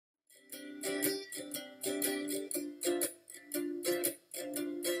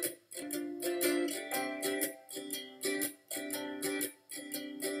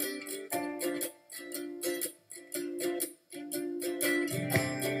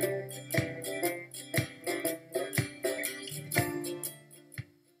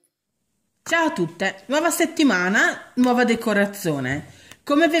Ciao a tutte, nuova settimana, nuova decorazione.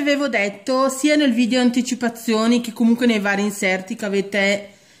 Come vi avevo detto sia nel video anticipazioni che comunque nei vari inserti che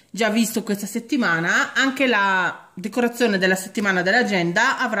avete già visto questa settimana, anche la decorazione della settimana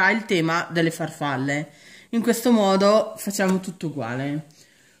dell'agenda avrà il tema delle farfalle. In questo modo facciamo tutto uguale.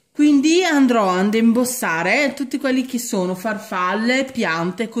 Quindi andrò ad embossare tutti quelli che sono farfalle,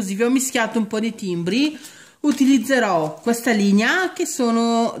 piante, così vi ho mischiato un po' di timbri. Utilizzerò questa linea che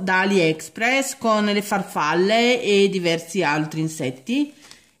sono da AliExpress con le farfalle e diversi altri insetti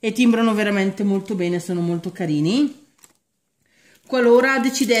e timbrano veramente molto bene, sono molto carini. Qualora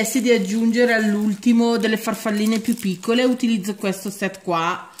decidessi di aggiungere all'ultimo delle farfalline più piccole, utilizzo questo set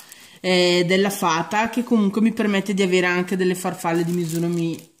qua della fatta, che comunque mi permette di avere anche delle farfalle di misura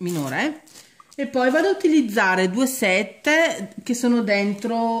minore. E poi vado a utilizzare due set che sono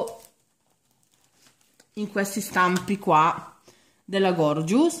dentro in questi stampi qua della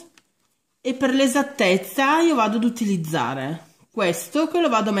Gorgeous, e per l'esattezza io vado ad utilizzare questo che lo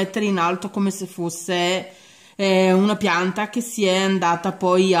vado a mettere in alto come se fosse una pianta che si è andata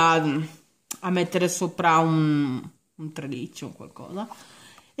poi a mettere sopra un traliccio o qualcosa,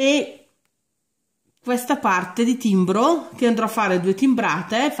 e questa parte di timbro che andrò a fare due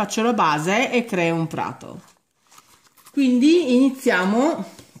timbrate, faccio la base e creo un prato. Quindi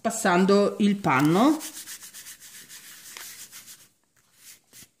iniziamo passando il panno.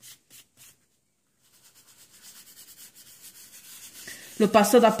 Lo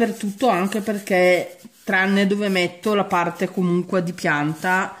passo dappertutto, anche perché tranne dove metto la parte comunque di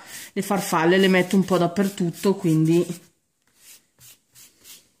pianta, le farfalle le metto un po' dappertutto, quindi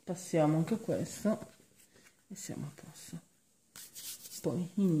passiamo anche questo e siamo a posto. Poi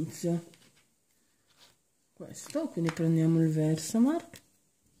inizio questo, quindi prendiamo il Versamark.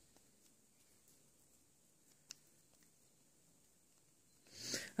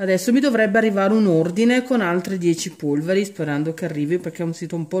 Adesso mi dovrebbe arrivare un ordine con altre 10 polveri, sperando che arrivi, perché è un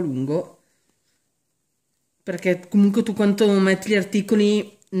sito un po' lungo. Perché comunque tu quando metti gli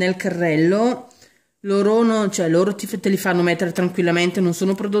articoli nel carrello, loro te li fanno mettere tranquillamente, non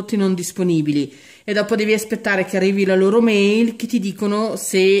sono prodotti non disponibili. E dopo devi aspettare che arrivi la loro mail che ti dicono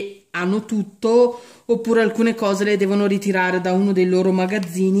se hanno tutto, oppure alcune cose le devono ritirare da uno dei loro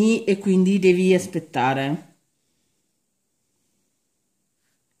magazzini e quindi devi aspettare.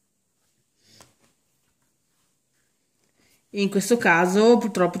 In questo caso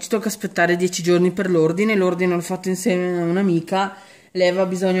purtroppo ci tocca aspettare 10 giorni per l'ordine. L'ordine l'ho fatto insieme a un'amica, lei aveva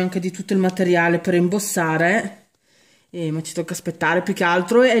bisogno anche di tutto il materiale per embossare, ma ci tocca aspettare. Più che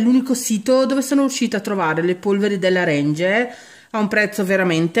altro è l'unico sito dove sono riuscita a trovare le polveri della Ranger a un prezzo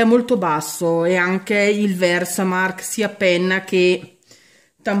veramente molto basso, e anche il Versamark sia penna che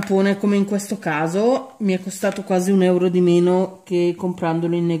tampone, come in questo caso, mi è costato quasi €1 di meno che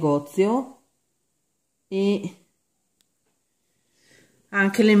comprandolo in negozio. E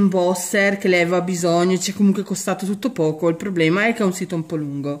anche l'embosser che lei aveva bisogno ci è comunque costato tutto poco. Il problema è che è un sito un po'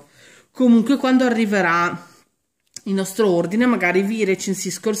 lungo. Comunque quando arriverà il nostro ordine magari vi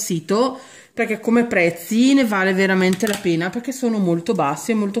recensisco il sito, perché come prezzi ne vale veramente la pena, perché sono molto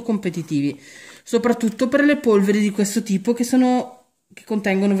bassi e molto competitivi, soprattutto per le polveri di questo tipo che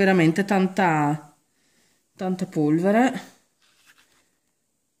contengono veramente tanta polvere.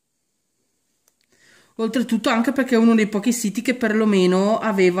 Oltretutto anche perché è uno dei pochi siti che perlomeno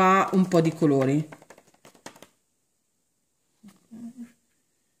aveva un po' di colori.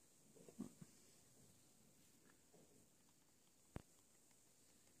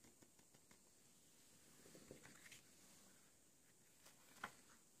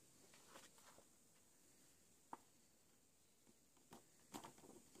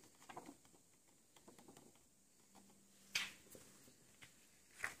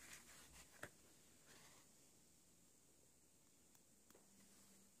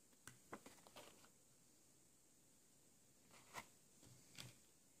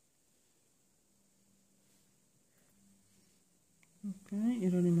 Ok,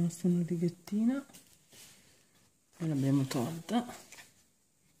 era rimasta una righettina e l'abbiamo tolta.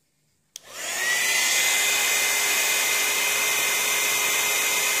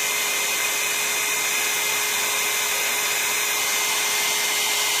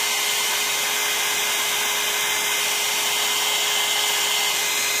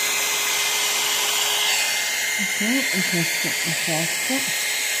 Ok, e questo è fatto.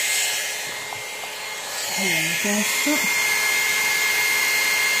 Allora, questo.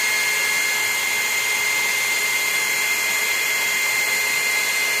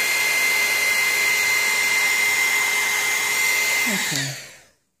 Ok,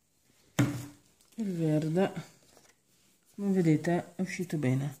 il verde, come vedete, è uscito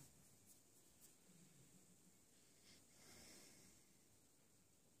bene.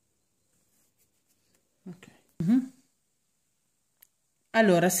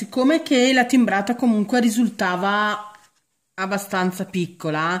 Allora, siccome che la timbrata comunque risultava abbastanza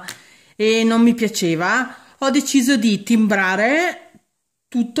piccola e non mi piaceva, ho deciso di timbrare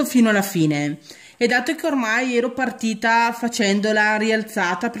tutto fino alla fine. E dato che ormai ero partita facendola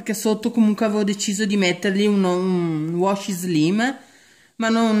rialzata, perché sotto comunque avevo deciso di mettergli un washi slim, ma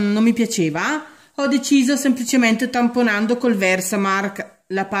non mi piaceva, ho deciso semplicemente tamponando col Versamark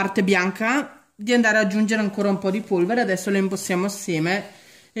la parte bianca di andare ad aggiungere ancora un po' di polvere. Adesso le imbossiamo assieme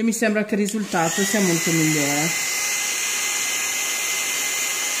e mi sembra che il risultato sia molto migliore.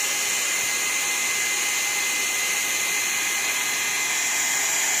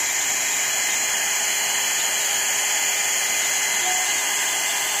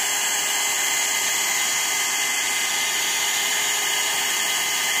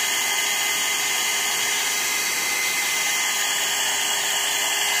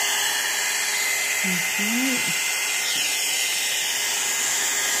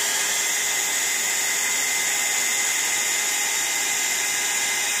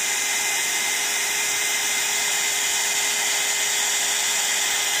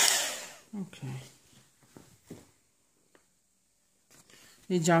 Ok.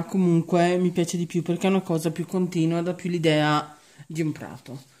 E già comunque mi piace di più perché è una cosa più continua, dà più l'idea di un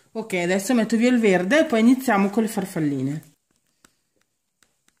prato. Ok, adesso metto via il verde e poi iniziamo con le farfalline.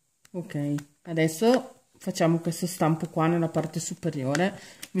 Ok, adesso facciamo questo stampo qua nella parte superiore.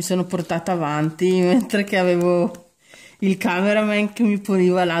 Mi sono portata avanti mentre che avevo il cameraman che mi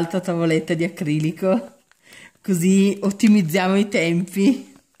poneva l'altra tavoletta di acrilico, così ottimizziamo i tempi.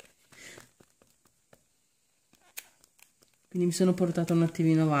 Quindi mi sono portata un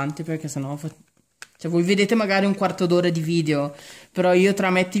attimino avanti perché sennò cioè voi vedete magari un quarto d'ora di video, però io tra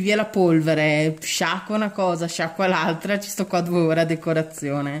metti via la polvere, sciacqua una cosa, sciacqua l'altra, ci sto qua 2 ore a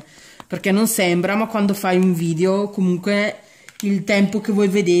decorazione, perché non sembra, ma quando fai un video comunque il tempo che voi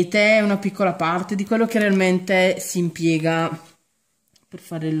vedete è una piccola parte di quello che realmente si impiega per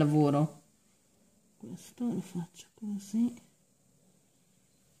fare il lavoro. Questo lo faccio così.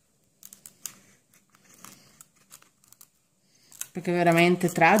 Perché veramente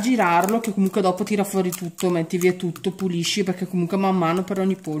tra girarlo, che comunque dopo tira fuori tutto, metti via tutto, pulisci, perché comunque man mano per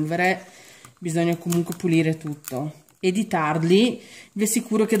ogni polvere bisogna comunque pulire tutto. Editarli, vi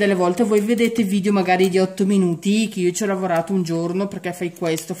assicuro che delle volte voi vedete video magari di 8 minuti, che io ci ho lavorato un giorno perché fai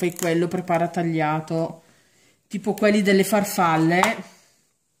questo, fai quello, prepara tagliato, tipo quelli delle farfalle.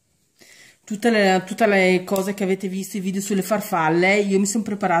 Tutte le cose che avete visto, i video sulle farfalle, io mi sono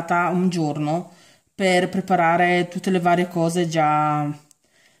preparata un giorno per preparare tutte le varie cose già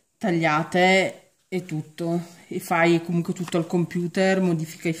tagliate e tutto. E fai comunque tutto al computer,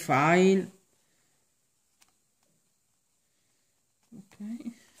 modifica i file. Ok.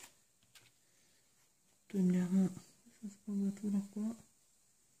 Togliamo questa sbavatura qua.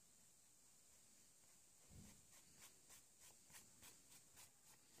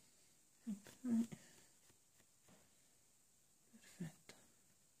 Ok.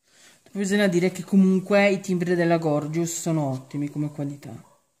 Bisogna dire che comunque i timbri della Gorgeous sono ottimi come qualità,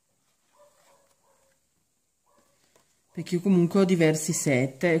 perché io comunque ho diversi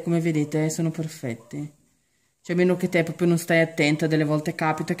set e come vedete sono perfetti, cioè a meno che te proprio non stai attenta, delle volte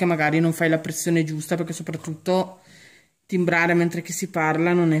capita che magari non fai la pressione giusta, perché soprattutto timbrare mentre che si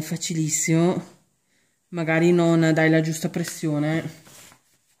parla non è facilissimo, magari non dai la giusta pressione,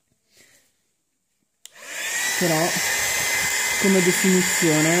 però come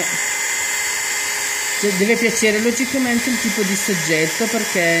definizione deve piacere logicamente il tipo di soggetto,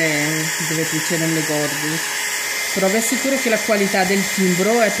 perché deve piacere alle Gorgeous, però vi assicuro che la qualità del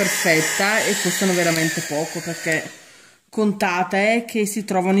timbro è perfetta e costano veramente poco, perché contate che si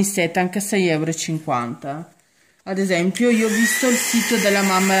trovano i set anche a 6,50 €. Ad esempio io ho visto il sito della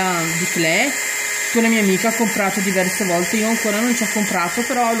mamma di Clé, che una mia amica ha comprato diverse volte, io ancora non ci ho comprato,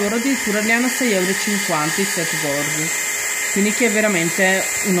 però loro addirittura li hanno a 6,50 € i set Gorgeous, quindi che è veramente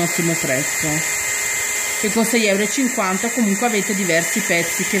un ottimo prezzo. E con 6,50 € comunque avete diversi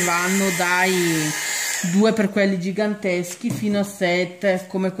pezzi che vanno dai 2 per quelli giganteschi fino a 7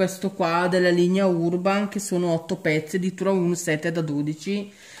 come questo qua della linea Urban, che sono 8 pezzi, addirittura un set è da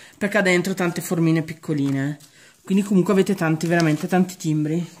 12 perché ha dentro tante formine piccoline, quindi comunque avete tanti, veramente tanti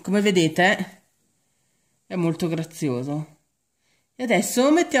timbri, come vedete è molto grazioso. E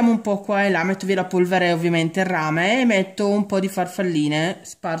adesso mettiamo un po' qua e là, metto via la polvere ovviamente il rame e metto un po' di farfalline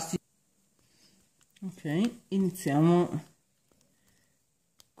sparsi. Ok, iniziamo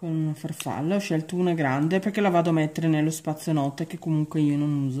con una farfalla. Ho scelto una grande perché la vado a mettere nello spazio note che comunque io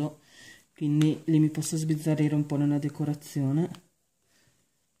non uso, quindi lì mi posso sbizzarrire un po' nella decorazione.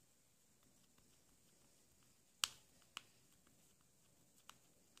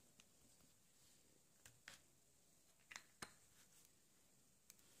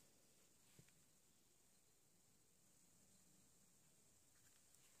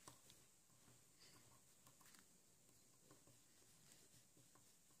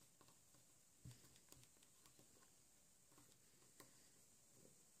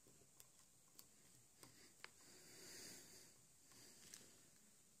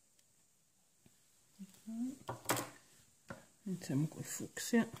 iniziamo col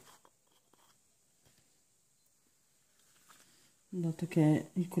fucsia, dato che è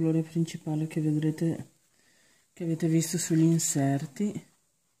il colore principale che vedrete, che avete visto sugli inserti.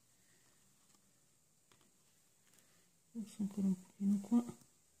 Forse ancora un pochino qua.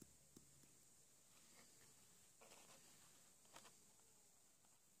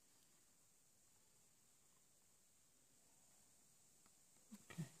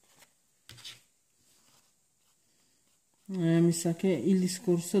 Mi sa che il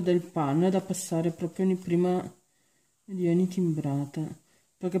discorso del panno è da passare proprio prima di ogni timbrata,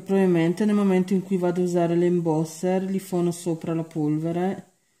 perché probabilmente nel momento in cui vado a usare l'embosser li fono sopra la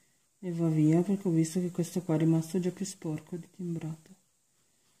polvere e va via, perché ho visto che questo qua è rimasto già più sporco di timbrata.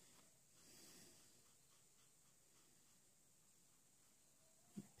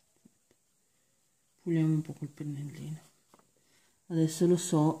 Puliamo un po' col pennellino. Adesso lo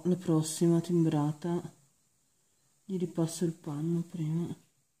so, la prossima timbrata gli ripasso il panno prima.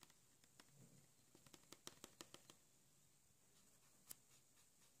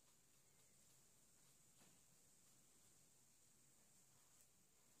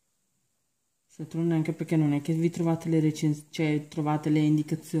 Neanche perché non è che vi trovate le cioè trovate le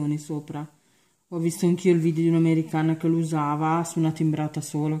indicazioni sopra. Ho visto anch'io il video di un'americana che lo usava su una timbrata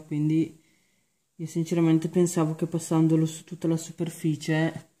sola, quindi io sinceramente pensavo che passandolo su tutta la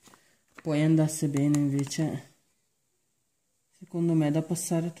superficie poi andasse bene, invece secondo me è da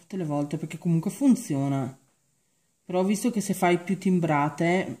passare tutte le volte, perché comunque funziona. Però ho visto che se fai più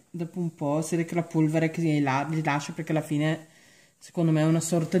timbrate, dopo un po' si vede che la polvere che rilascia, perché alla fine secondo me è una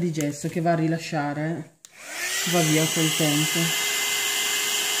sorta di gesso che va a rilasciare, va via col tempo.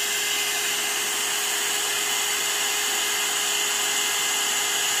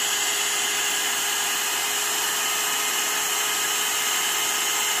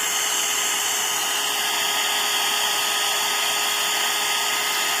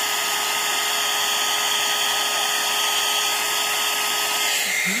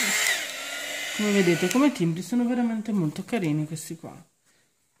 Come vedete, come timbri sono veramente molto carini questi qua.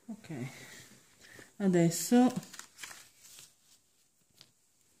 Ok, adesso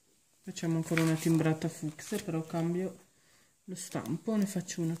facciamo ancora una timbrata fucsia, però cambio lo stampo, ne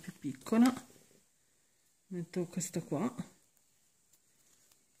faccio una più piccola, metto questa qua.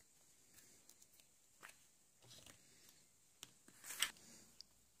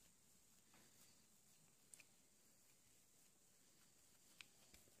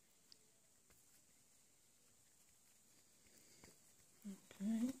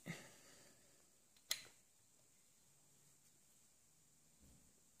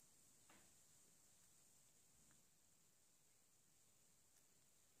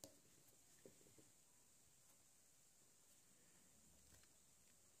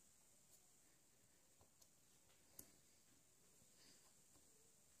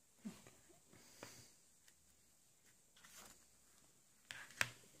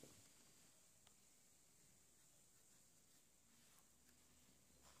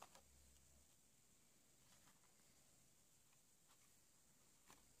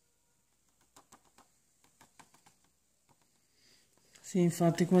 Sì,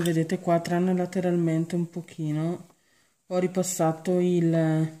 infatti come vedete qua tranne lateralmente un pochino ho ripassato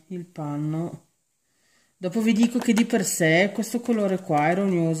il panno. Dopo vi dico che di per sé questo colore qua è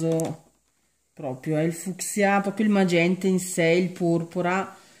rognoso proprio, è il fucsia, proprio il magenta in sé, il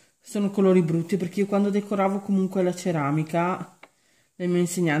porpora, sono colori brutti, perché io quando decoravo comunque la ceramica, il mio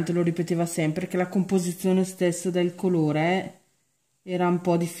insegnante lo ripeteva sempre, che la composizione stessa del colore era un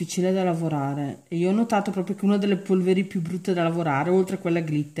po' difficile da lavorare, e io ho notato proprio che una delle polveri più brutte da lavorare, oltre a quella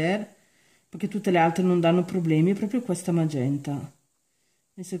glitter, perché tutte le altre non danno problemi, è proprio questa magenta,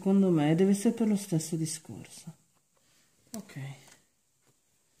 e secondo me deve essere per lo stesso discorso. Ok.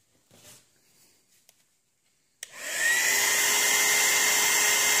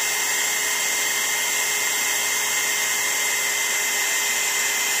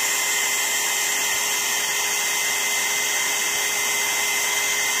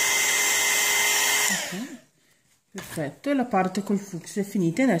 Perfetto, e la parte col fucsia è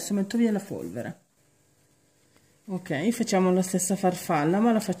finita, adesso metto via la polvere. Ok, facciamo la stessa farfalla,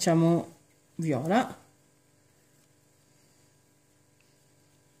 ma la facciamo viola.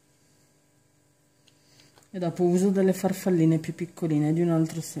 E dopo uso delle farfalline più piccoline di un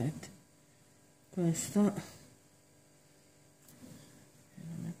altro set. Questa la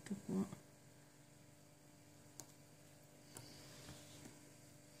metto qua.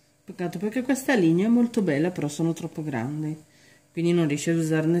 Peccato perché questa linea è molto bella, però sono troppo grandi, quindi non riesco ad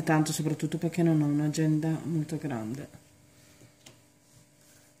usarne tanto, soprattutto perché non ho un'agenda molto grande.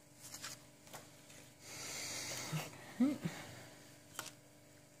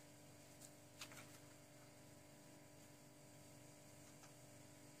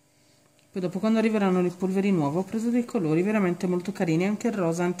 Poi dopo, quando arriveranno le polveri nuove, ho preso dei colori veramente molto carini, anche il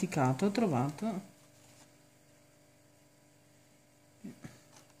rosa anticato ho trovato.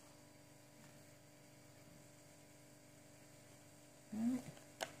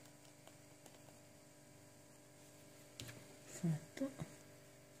 Perfetto.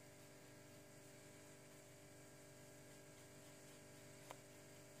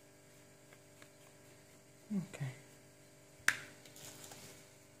 Ok.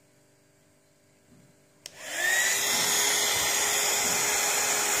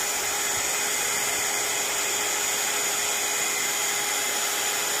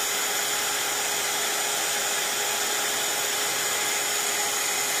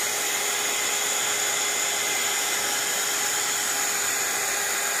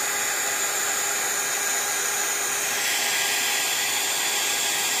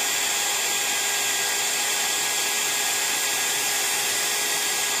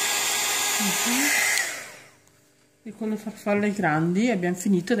 E con le farfalle grandi abbiamo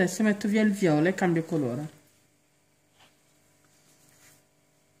finito. Adesso metto via il viola e cambio colore.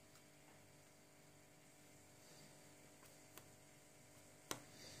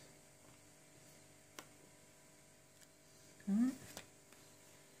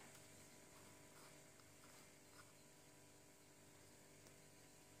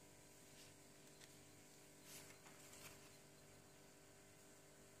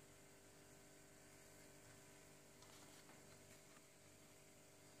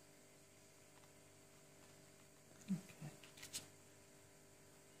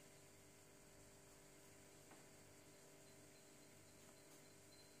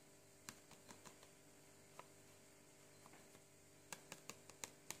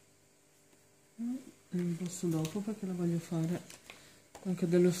 L'imbosso dopo, perché la voglio fare anche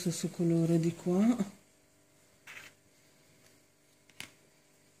dello stesso colore di qua.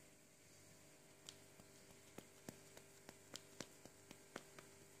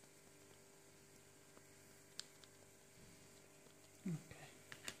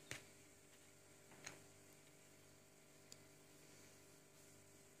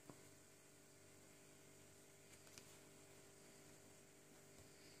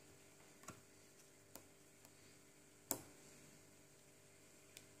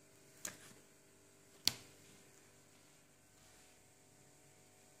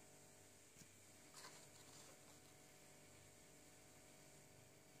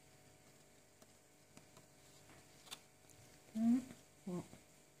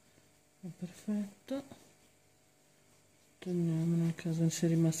 È perfetto. Togliamo nel caso non sia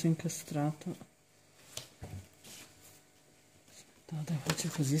rimasto incastrato. Aspettate, faccio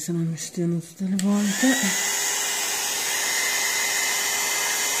così, se non mi stiono tutte le volte.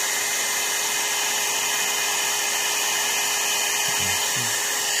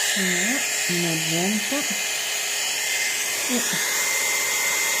 In argento.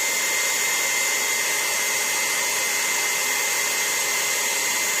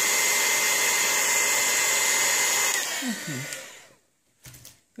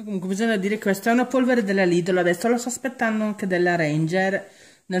 E comunque bisogna dire che questa è una polvere della Lidl. Adesso la sto aspettando anche della Ranger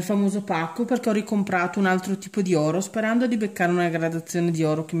nel famoso pacco, perché ho ricomprato un altro tipo di oro sperando di beccare una gradazione di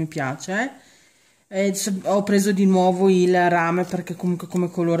oro che mi piace. E ho preso di nuovo il rame perché comunque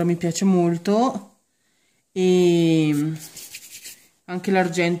come colore mi piace molto, e anche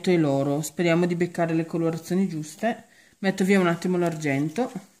l'argento e l'oro. Speriamo di beccare le colorazioni giuste. Metto via un attimo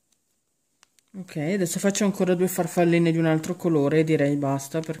l'argento. Ok, adesso faccio ancora 2 farfalline di un altro colore e direi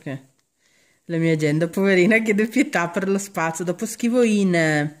basta, perché la mia agenda poverina chiede pietà per lo spazio. Dopo scrivo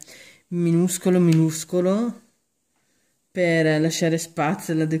in minuscolo minuscolo per lasciare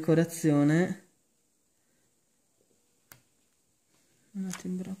spazio alla decorazione. Una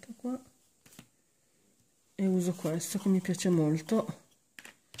timbrata qua e uso questo che mi piace molto.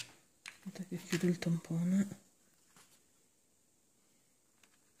 Aspetta che chiudo il tampone.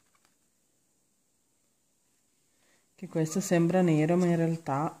 Che questo sembra nero ma in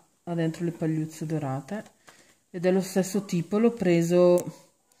realtà ha dentro le pagliuzze dorate, ed è lo stesso tipo, l'ho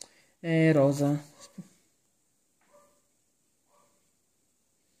preso rosa.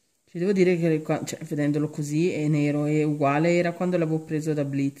 Ci devo dire che cioè, vedendolo così è nero, è uguale, era quando l'avevo preso da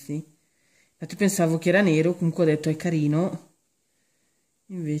Blizzy. Infatti pensavo che era nero, comunque ho detto è carino,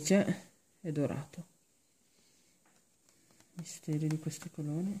 invece è dorato. Misteri di questi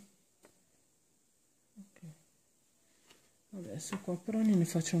colori. Adesso qua però ne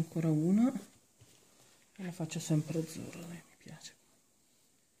faccio ancora una e la faccio sempre azzurra, mi piace.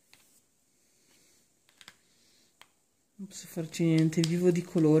 Non posso farci niente, vivo di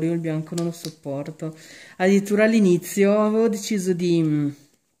colori, io il bianco non lo sopporto. Addirittura all'inizio avevo deciso di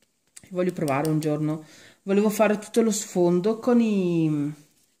voglio provare un giorno. Volevo fare tutto lo sfondo con i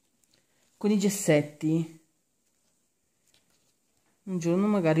gessetti. Un giorno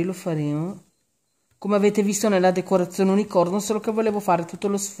magari lo faremo. Come avete visto nella decorazione unicorno, solo che volevo fare tutto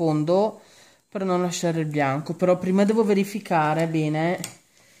lo sfondo per non lasciare il bianco. Però prima devo verificare bene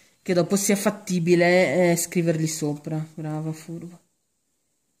che dopo sia fattibile scriverli sopra. Brava, furba.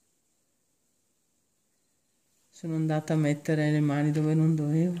 Sono andata a mettere le mani dove non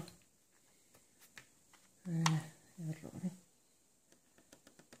dovevo. Errore.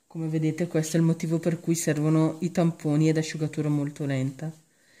 Come vedete, questo è il motivo per cui servono i tamponi ed asciugatura molto lenta.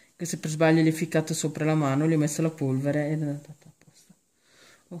 Che se per sbaglio gli ho ficcato sopra la mano, gli ho messo la polvere ed è andata a posto.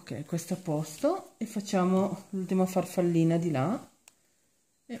 Ok, questo a posto. E facciamo l'ultima farfallina di là.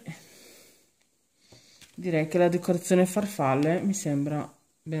 E direi che la decorazione farfalle mi sembra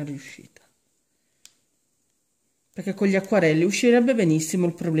ben riuscita. Perché con gli acquarelli uscirebbe benissimo,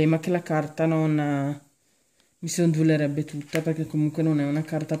 il problema è che la carta non mi si ondulerebbe tutta, perché comunque non è una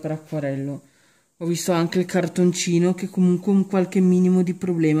carta per acquarello. Ho visto anche il cartoncino che comunque un qualche minimo di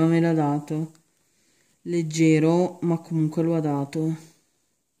problema me l'ha dato. Leggero, ma comunque lo ha dato.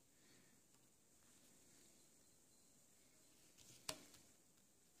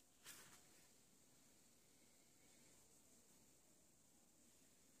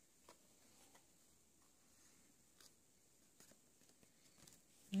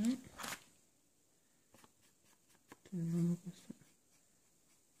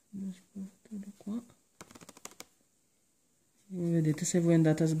 Qua. Vedete, se voi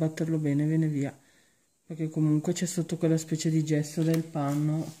andate a sbatterlo bene viene via, perché comunque c'è sotto quella specie di gesso del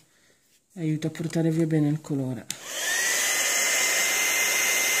panno, aiuta a portare via bene il colore.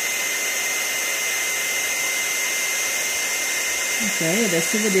 Ok,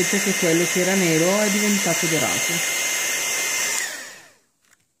 adesso vedete che quello che era nero è diventato dorato.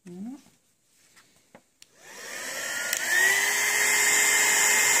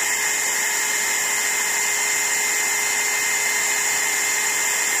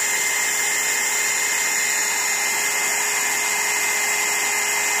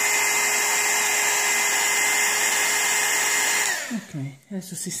 Ok,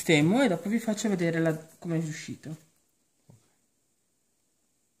 adesso sistemo e dopo vi faccio vedere come è uscito.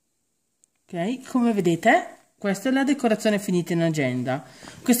 Ok, come vedete, questa è la decorazione finita in agenda.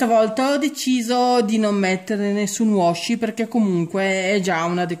 Questa volta ho deciso di non mettere nessun washi perché comunque è già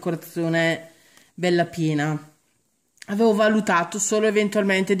una decorazione bella piena. Avevo valutato solo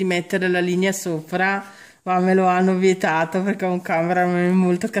eventualmente di mettere la linea sopra, ma me lo hanno vietato perché un cameraman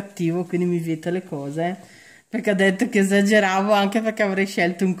molto cattivo, quindi mi vieta le cose. Perché ha detto che esageravo, anche perché avrei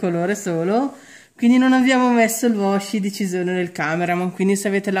scelto un colore solo. Quindi non abbiamo messo il washi, decisione del cameraman, quindi se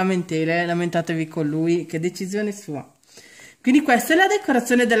avete lamentele, lamentatevi con lui, che decisione sua. Quindi questa è la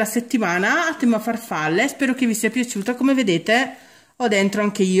decorazione della settimana a tema farfalle, spero che vi sia piaciuta. Come vedete ho dentro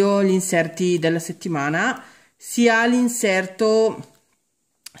anche io gli inserti della settimana, sia l'inserto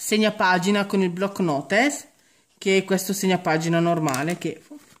segnapagina con il block notes, che questo segnapagina normale, che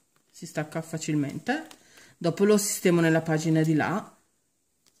si stacca facilmente. Dopo lo sistemo nella pagina di là.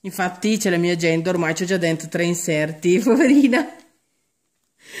 Infatti c'è la mia agenda, ormai c'ho già dentro 3 inserti, poverina.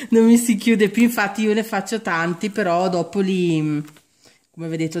 Non mi si chiude più, infatti io ne faccio tanti, però dopo li, come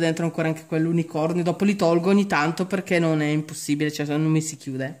vedete ho dentro ancora anche quell'unicorno, dopo li tolgo ogni tanto perché non è impossibile, cioè non mi si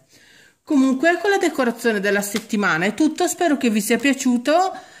chiude. Comunque con la decorazione della settimana è tutto, spero che vi sia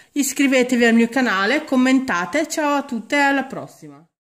piaciuto, iscrivetevi al mio canale, commentate, ciao a tutte e alla prossima.